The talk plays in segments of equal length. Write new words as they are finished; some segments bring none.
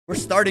We're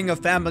starting a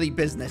family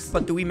business.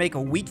 But do we make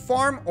a wheat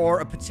farm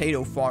or a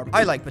potato farm?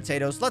 I like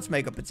potatoes. Let's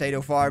make a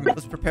potato farm.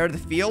 Let's prepare the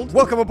field.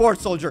 Welcome aboard,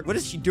 soldier. What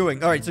is she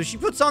doing? All right, so she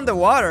puts on the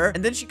water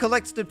and then she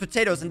collects the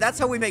potatoes, and that's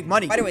how we make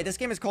money. By the way, this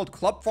game is called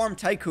Club Farm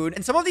Tycoon,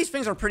 and some of these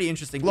things are pretty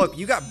interesting. Look,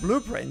 you got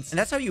blueprints, and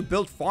that's how you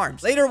build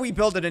farms. Later, we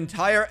build an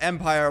entire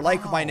empire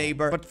like my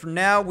neighbor, but for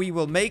now, we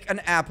will make an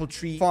apple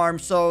tree farm.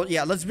 So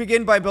yeah, let's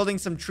begin by building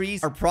some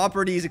trees. Our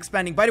property is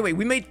expanding. By the way,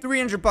 we made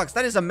 300 bucks.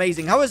 That is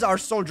amazing. How is our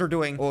soldier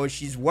doing? Oh,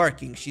 she's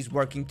working. She's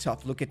working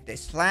tough. Look at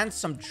this. Plant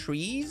some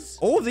trees.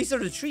 Oh, these are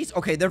the trees.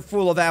 Okay, they're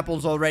full of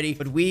apples already,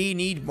 but we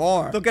need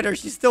more. Look at her.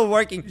 She's still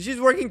working. She's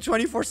working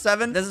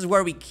 24/7. This is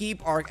where we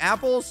keep our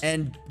apples,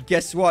 and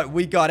guess what?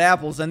 We got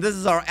apples, and this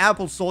is our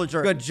apple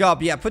soldier. Good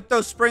job. Yeah, put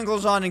those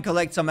sprinkles on and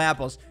collect some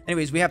apples.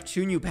 Anyways, we have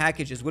 2 new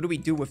packages. What do we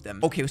do with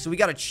them? Okay, so we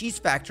got a cheese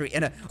factory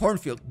and a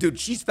cornfield. Dude,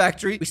 cheese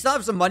factory. We still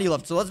have some money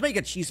left, so let's make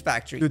a cheese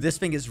factory. Dude, this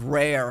thing is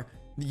rare.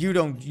 You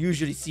don't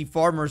usually see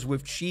farmers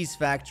with cheese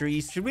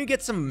factories. Should we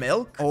get some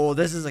milk? Oh,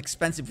 this is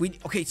expensive.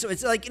 Okay, so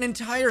it's like an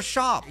entire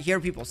shop. Here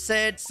people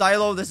sit.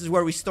 Silo, this is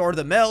where we store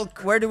the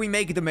milk. Where do we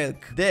make the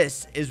milk?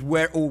 This is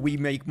where, oh, we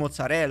make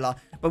mozzarella.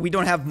 But we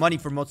don't have money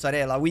for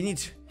mozzarella. We need...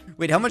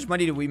 Wait, how much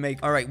money do we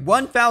make? All right,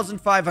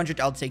 1,500.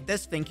 I'll take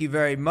this. Thank you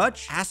very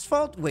much.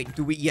 Asphalt? Wait,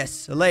 do we?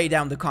 Yes, lay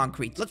down the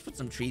concrete. Let's put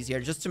some trees here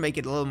just to make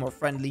it a little more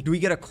friendly. Do we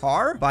get a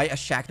car? Buy a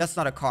shack. That's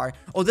not a car.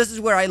 Oh, this is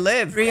where I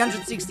live.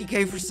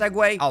 360K for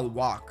Segway. I'll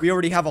walk. We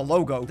already have a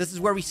logo. This is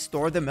where we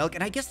store the milk.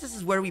 And I guess this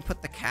is where we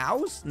put the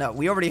cows? No,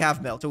 we already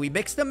have milk. So we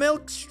mix the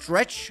milk,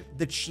 stretch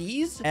the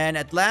cheese. And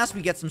at last,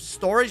 we get some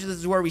storage. This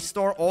is where we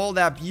store all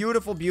that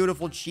beautiful,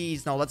 beautiful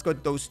cheese. Now, let's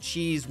get those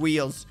cheese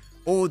wheels.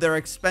 Oh, they're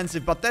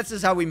expensive, but this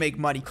is how we make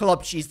money.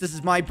 Club cheese. This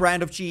is my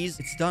brand of cheese.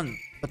 It's done.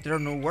 But there are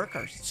no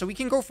workers. So we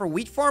can go for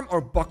wheat farm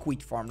or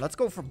buckwheat farm. Let's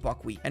go for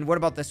buckwheat. And what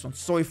about this one?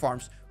 Soy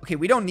farms. Okay,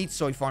 we don't need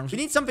soy farms. We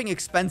need something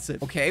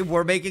expensive. Okay,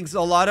 we're making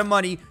a lot of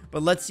money,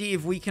 but let's see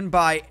if we can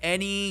buy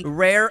any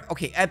rare...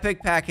 Okay,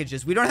 epic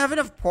packages. We don't have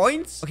enough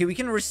points. Okay, we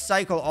can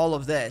recycle all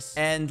of this.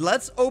 And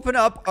let's open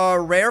up a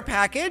rare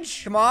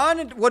package. Come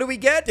on. What do we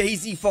get?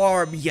 Daisy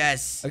farm.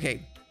 Yes.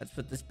 Okay. Let's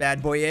put this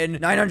bad boy in.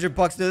 900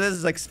 bucks. Dude, this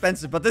is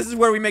expensive, but this is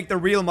where we make the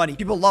real money.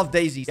 People love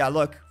daisies. Yeah,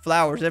 look.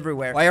 Flowers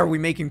everywhere. Why are we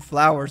making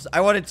flowers? I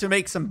wanted to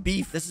make some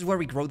beef. This is where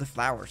we grow the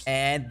flowers.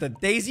 And the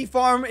daisy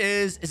farm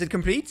is it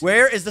complete?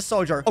 Where is the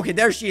soldier? Okay,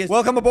 there she is.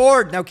 Welcome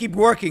aboard. Now keep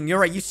working. You're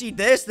right. You see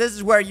this? This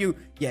is where you...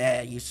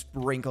 Yeah, you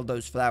sprinkle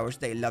those flowers.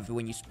 They love it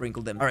when you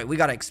sprinkle them. All right, we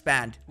gotta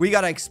expand. We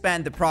gotta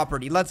expand the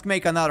property. Let's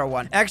make another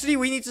one. Actually,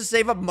 we need to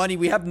save up money.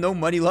 We have no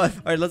money left.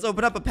 All right, let's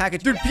open up a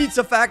package. Dude,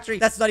 pizza factory.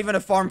 That's not even a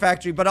farm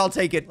factory, but I'll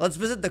take it. Let's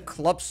visit the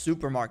club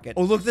supermarket.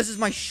 Oh, look, this is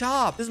my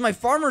shop. This is my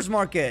farmer's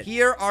market.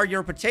 Here are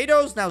your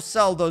potatoes. Now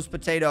sell those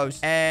potatoes.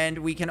 And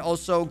we can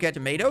also get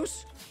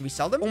tomatoes. Can we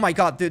sell them? Oh my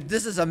god, dude,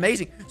 this is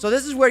amazing. So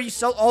this is where you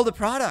sell all the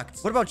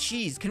products. What about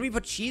cheese? Can we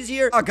put cheese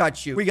here? I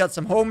got you. We got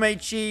some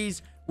homemade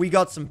cheese. We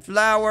got some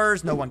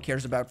flowers. No one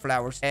cares about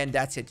flowers. And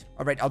that's it.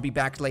 All right, I'll be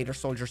back later,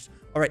 soldiers.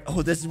 All right.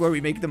 Oh, this is where we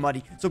make the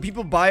money. So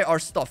people buy our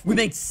stuff. We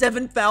made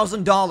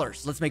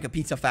 $7,000. Let's make a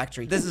pizza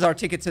factory. This is our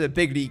ticket to the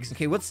big leagues.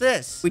 Okay, what's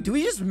this? Wait, do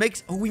we just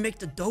mix? Oh, we make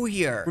the dough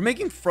here. We're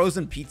making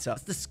frozen pizza.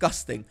 It's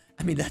disgusting.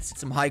 I mean, that's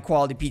some high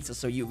quality pizza.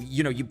 So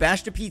you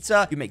bash the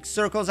pizza, you make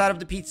circles out of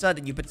the pizza,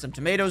 then you put some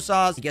tomato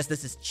sauce. I guess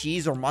this is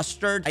cheese or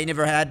mustard. I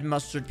never had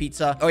mustard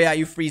pizza. Oh yeah,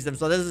 you freeze them.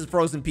 So this is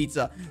frozen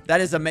pizza.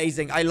 That is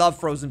amazing. I love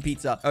frozen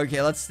pizza. Okay,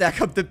 let's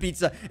stack up the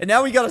pizza. And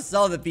now we gotta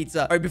sell the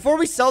pizza. All right, before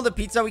we sell the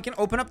pizza, we can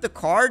open up the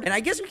card. And I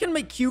guess we can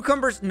make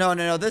cucumbers.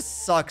 No, this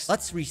sucks.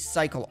 Let's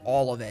recycle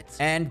all of it.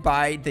 And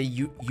buy the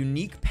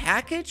unique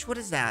package. What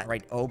is that? All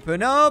right,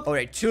 open up. All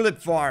right, tulip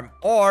farm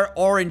or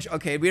orange.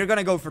 Okay, we're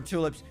gonna go for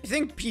tulips. You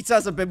think pizza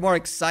is a bit more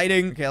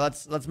exciting? Okay,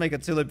 let's make a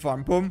tulip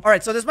farm. Boom. All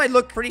right, so this might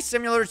look pretty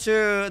similar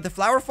to the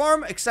flower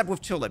farm, except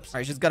with tulips. All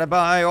right, she's gotta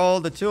buy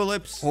all the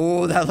tulips.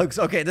 Oh, that looks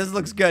okay. This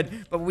looks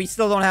good, but we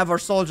still don't have our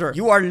soldier.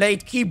 You are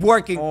late. Keep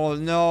working. Oh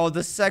no, the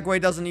Segway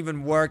doesn't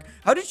even work.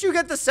 How did you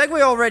get the Segway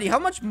already? How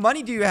much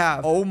money do you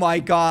have? Oh my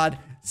god.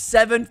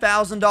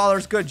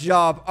 $7,000. Good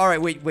job. All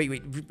right, wait.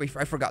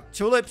 I forgot.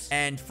 Tulips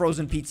and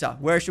frozen pizza.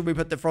 Where should we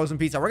put the frozen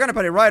pizza? We're gonna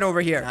put it right over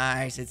here.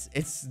 Nice.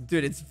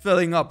 Dude, it's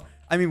filling up.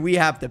 I mean, we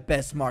have the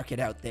best market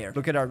out there.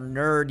 Look at our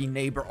nerdy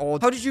neighbor. Oh,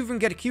 how did you even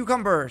get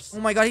cucumbers? Oh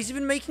my god, he's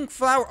even making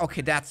flour.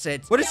 Okay, that's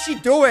it. What is she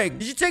doing?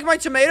 Did you take my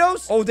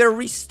tomatoes? Oh, they're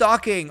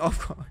restocking. Oh,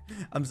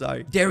 I'm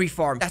sorry. Dairy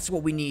farm. That's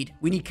what we need.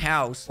 We need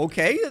cows.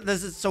 Okay,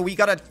 so we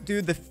gotta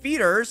do the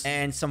feeders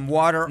and some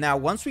water. Now,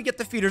 once we get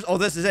the feeders, oh,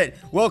 this is it.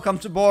 Welcome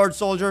to board,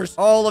 soldiers.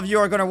 All of you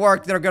are gonna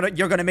work. You're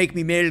gonna make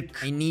me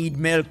milk. I need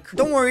milk.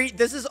 Don't worry.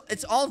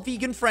 It's all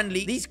vegan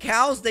friendly. These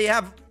cows, they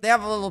have a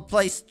little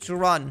place to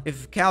run.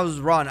 If cows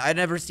run,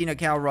 I've never seen a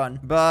cow run,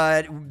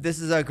 but this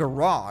is a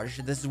garage.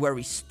 This is where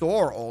we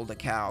store all the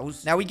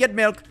cows. Now we get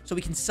milk so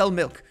we can sell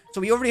milk.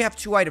 So we already have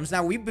 2 items.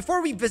 Now,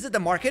 before we visit the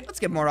market, let's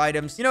get more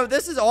items. You know,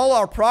 this is all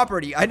our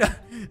property. I know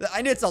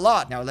it's a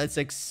lot. Now, let's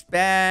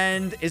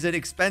expand. Is it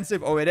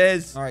expensive? Oh, it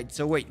is. All right,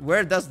 so wait,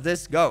 where does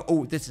this go?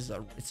 Oh,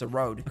 it's a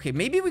road. Okay,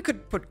 maybe we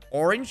could put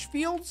orange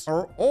fields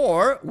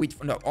or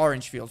wheat. No,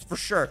 orange fields for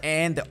sure.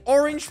 And the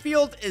orange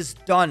field is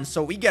done,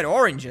 so we get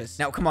oranges.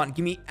 Now, come on,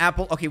 give me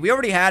apple. Okay, we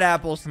already had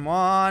apples. Come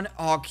on.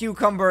 Oh,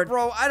 cucumber.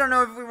 Bro, I don't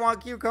know if we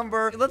want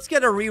cucumber. Let's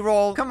get a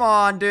reroll. Come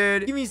on,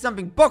 dude. Give me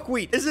something.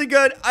 Buckwheat. Is it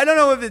good? I don't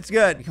know if it's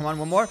good. Come on,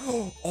 one more.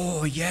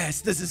 Oh,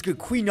 yes. This is good.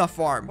 Quinoa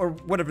farm or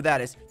whatever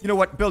that is. You know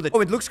what? Build it.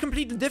 Oh, it looks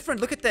completely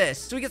different. Look at this.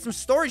 So we get some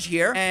storage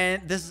here.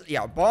 And this is,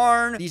 yeah,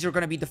 barn. These are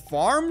going to be the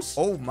farms.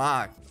 Oh,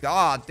 my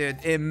God,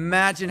 dude.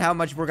 Imagine how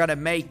much we're going to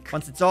make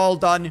once it's all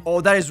done.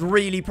 Oh, that is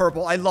really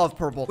purple. I love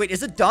purple. Wait,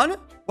 is it done?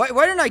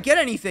 Why didn't I get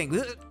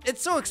anything?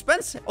 It's so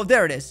expensive. Oh,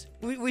 there it is.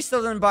 We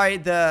still didn't buy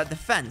the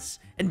fence.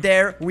 And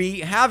there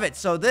we have it.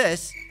 So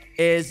this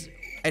is...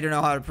 I don't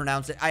know how to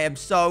pronounce it. I'm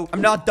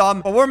not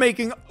dumb. But we're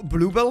making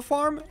bluebell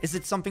farm. Is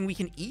it something we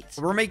can eat?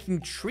 We're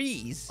making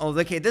trees. Oh,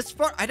 okay. This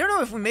farm, I don't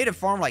know if we made a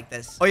farm like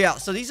this. Oh, yeah.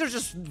 So these are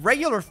just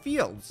regular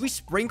fields. We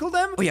sprinkle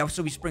them. Oh, yeah.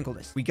 So we sprinkle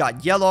this. We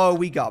got yellow.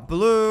 We got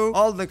blue.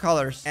 All the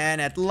colors. And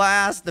at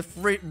last, the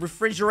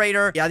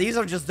refrigerator. Yeah, these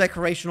are just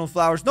decorational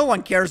flowers. No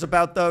one cares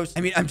about those.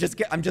 I mean, I'm just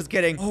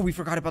kidding. Oh, we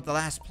forgot about the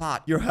last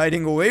plot. You're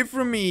hiding away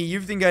from me.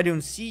 You think I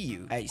don't see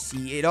you. I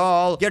see it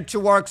all. Get to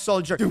work,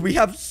 soldier. Dude, we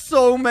have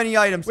so many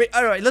items. Wait,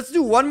 all right. Let's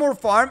do one more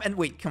farm. And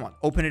wait, come on.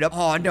 Open it up.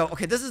 Oh, no.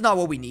 Okay, this is not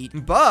what we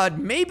need. But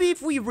maybe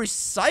if we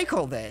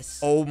recycle this.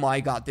 Oh, my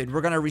God, dude.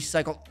 We're going to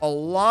recycle a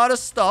lot of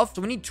stuff.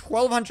 So we need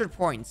 1,200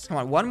 points. Come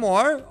on, one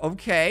more.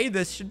 Okay,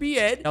 this should be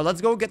it. Now,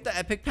 let's go get the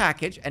epic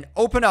package and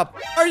open up.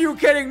 Are you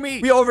kidding me?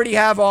 We already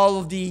have all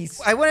of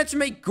these. I wanted to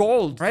make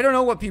gold. I don't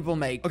know what people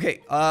make.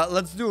 Okay,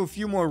 let's do a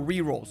few more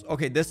rerolls.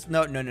 Okay, this...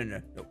 No.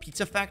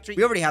 Pizza factory.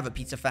 We already have a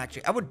pizza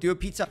factory. I would do a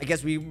pizza. I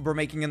guess we were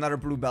making another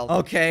bluebell.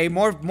 Okay,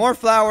 more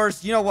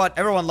flowers. You know what?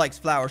 Everyone likes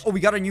flowers. Oh, we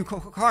got a new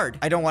card.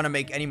 I don't want to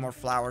make any more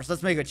flowers.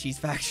 Let's make a cheese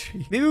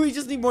factory. Maybe we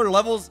just need more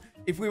levels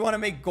if we want to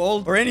make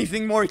gold or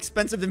anything more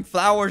expensive than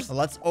flowers. So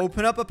let's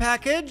open up a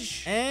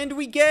package and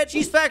we get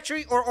cheese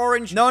factory or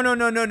orange. No.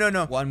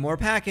 One more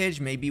package.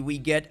 Maybe we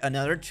get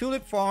another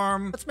tulip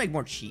farm. Let's make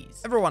more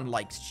cheese. Everyone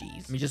likes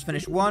cheese. Let me just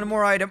finish one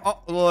more item. Oh,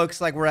 looks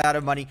like we're out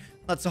of money.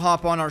 Let's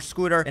hop on our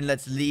scooter and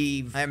let's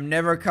leave. I am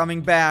never coming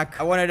back.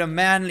 I wanted a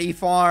manly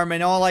farm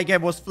and all I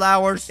get was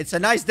flowers. It's a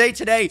nice day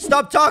today.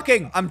 Stop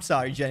talking. I'm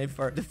sorry,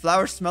 Jennifer. The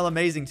flowers smell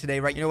amazing today,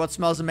 right? You know what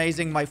smells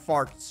amazing? My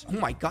farts. Oh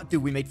my God,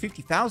 dude, we made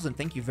 50,000.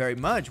 Thank you very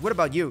much. What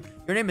about you?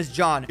 Your name is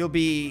John. You'll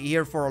be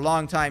here for a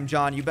long time,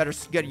 John. You better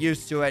get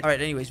used to it. All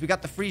right, anyways, we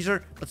got the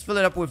freezer. Let's fill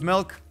it up with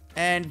milk.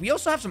 And we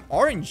also have some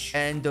orange.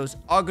 And those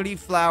ugly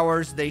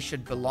flowers, they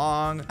should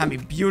belong. I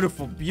mean,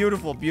 beautiful,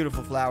 beautiful,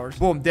 beautiful flowers.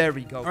 Boom, there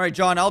we go. All right,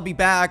 John, I'll be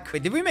back.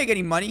 Wait, did we make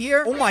any money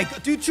here? Oh my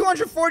God, dude,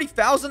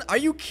 240,000? Are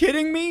you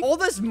kidding me? All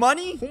this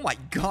money? Oh my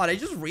God, I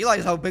just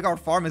realized how big our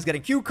farm is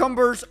getting.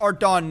 Cucumbers are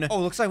done.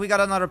 Oh, looks like we got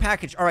another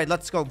package. All right,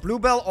 let's go.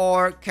 Bluebell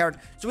or carrot.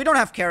 So we don't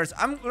have carrots.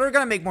 We're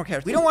gonna make more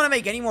carrots. We don't want to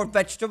make any more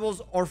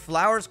vegetables or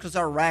flowers because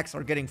our racks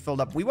are getting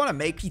filled up. We want to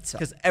make pizza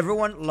because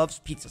everyone loves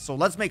pizza. So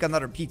let's make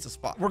another pizza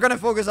spot. We're gonna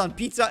focus on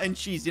pizza and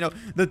cheese, you know,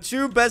 the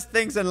two best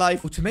things in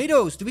life. Oh,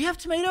 tomatoes. Do we have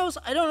tomatoes?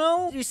 I don't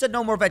know. You said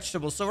no more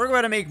vegetables, so we're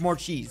going to make more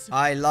cheese.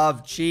 I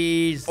love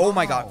cheese. Oh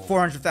my God,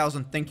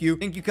 400,000. Thank you.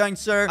 Thank you, kind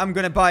sir. I'm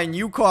going to buy a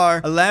new car,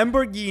 a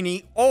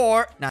Lamborghini,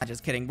 or... Nah,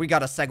 just kidding. We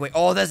got a Segway.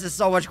 Oh, this is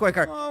so much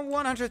quicker. Oh,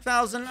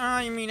 100,000.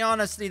 I mean,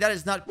 honestly, that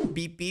is not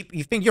beep beep.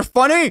 You think you're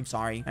funny? I'm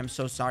sorry. I'm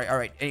so sorry. All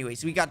right.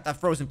 Anyways, we got the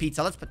frozen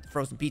pizza. Let's put the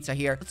frozen pizza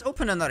here. Let's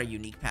open another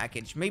unique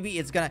package. Maybe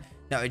it's gonna...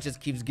 No, it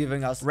just keeps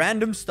giving us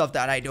random stuff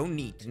that I don't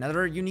need.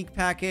 Another unique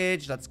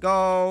package. Let's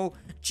go.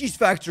 Cheese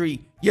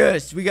factory.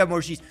 Yes, we got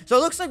more cheese. So it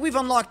looks like we've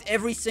unlocked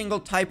every single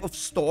type of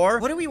store.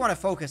 What do we want to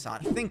focus on?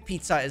 I think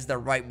pizza is the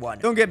right one.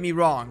 Don't get me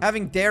wrong.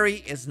 Having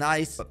dairy is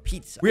nice, but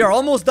pizza. We are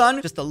almost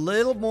done. Just a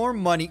little more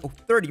money. Oh,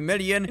 30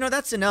 million. You know,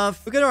 that's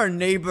enough. Look at our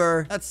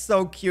neighbor. That's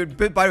so cute.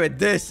 But by the way,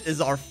 this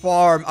is our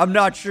farm. I'm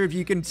not sure if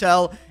you can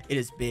tell. It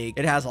is big.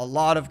 It has a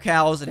lot of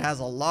cows. It has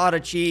a lot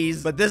of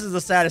cheese. But this is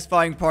the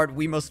satisfying part.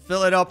 We must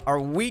fill it up. Our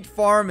wheat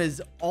farm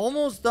is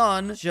almost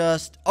done.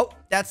 Just... Oh,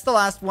 that's the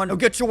last one. Oh,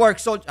 get to work.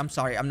 So I'm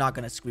sorry. I'm not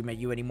going to scream at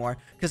you anymore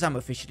because I'm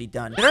officially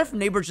done. Did our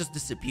neighbor just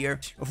disappear?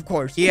 Of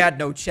course. He had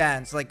no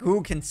chance. Like,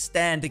 who can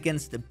stand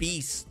against the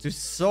beast? There's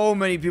so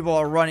many people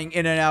are running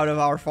in and out of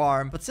our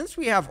farm. But since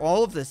we have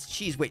all of this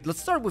cheese... Wait,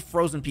 let's start with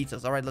frozen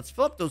pizzas. All right, let's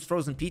fill up those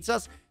frozen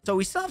pizzas. So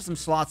we still have some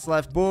slots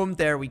left. Boom,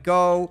 there we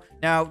go.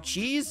 Now,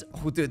 cheese.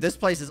 Oh, dude, this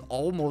place is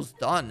almost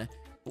done.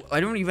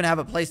 I don't even have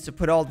a place to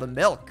put all the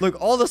milk. Look,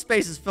 all the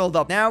space is filled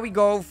up. Now we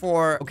go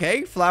for...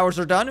 Okay, flowers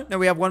are done. Now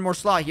we have one more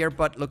slot here,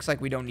 but looks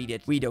like we don't need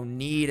it. We don't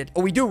need it.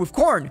 Oh, we do with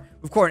corn.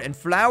 With corn. And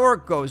flour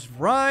goes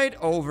right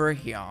over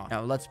here.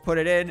 Now let's put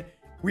it in.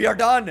 We are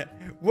done.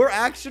 We're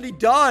actually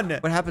done.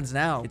 What happens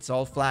now? It's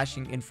all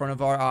flashing in front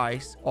of our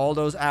eyes. All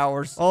those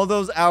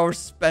hours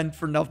spent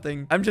for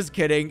nothing. I'm just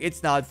kidding.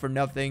 It's not for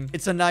nothing.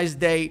 It's a nice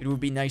day. It would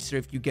be nicer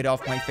if you get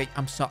off my face.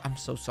 I'm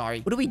so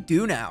sorry. What do we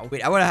do now?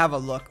 Wait, I want to have a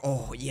look.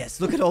 Oh,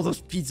 yes. Look at all those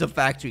pizza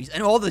factories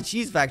and all the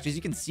cheese factories.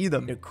 You can see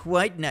them. They're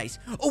quite nice.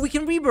 Oh, we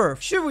can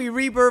rebirth. Should we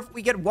rebirth?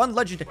 We get one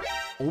legendary.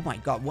 Oh my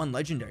God, one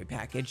legendary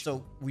package.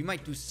 So we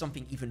might do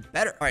something even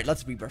better. All right,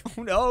 let's rebirth.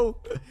 Oh no.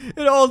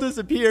 It all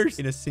disappears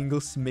in a single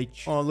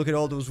smidge. Oh, look at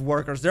all those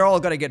workers. They're all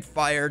gonna get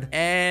fired.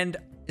 And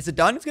is it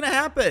done? It's gonna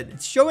happen.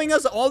 It's showing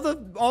us all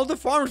the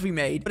farms we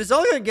made, but it's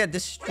all gonna get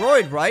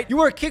destroyed, right? You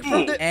were kicked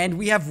from the... And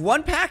we have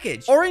one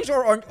package. Orange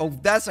or orange? Oh,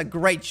 that's a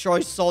great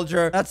choice,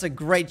 soldier. That's a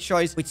great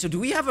choice. Wait, so do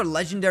we have a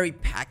legendary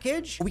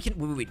package? We can...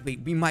 Wait.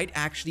 We might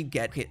actually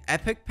get... Okay,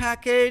 epic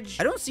package.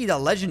 I don't see the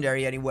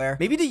legendary anywhere.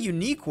 Maybe the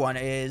unique one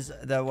is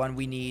the one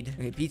we need.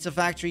 Okay, pizza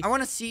factory. I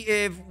want to see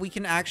if we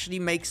can actually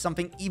make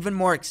something even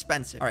more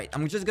expensive. All right,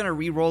 I'm just gonna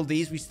re-roll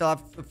these. We still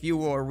have a few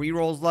more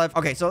re-rolls left.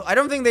 Okay, so I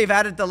don't think they've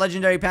added the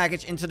legendary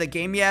package into the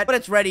game yet, but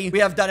it's ready. We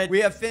have done it.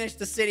 We have finished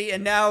the city,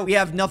 and now we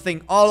have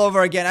nothing all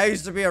over again. I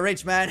used to be a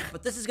rich man,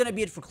 but this is gonna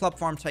be it for Club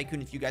Farm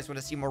Tycoon. If you guys want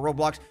to see more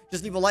Roblox,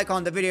 just leave a like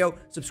on the video,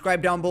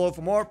 subscribe down below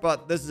for more,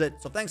 but this is it.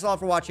 So thanks a lot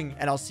for watching,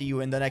 and I'll see you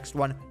in the next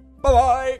one. Bye-bye.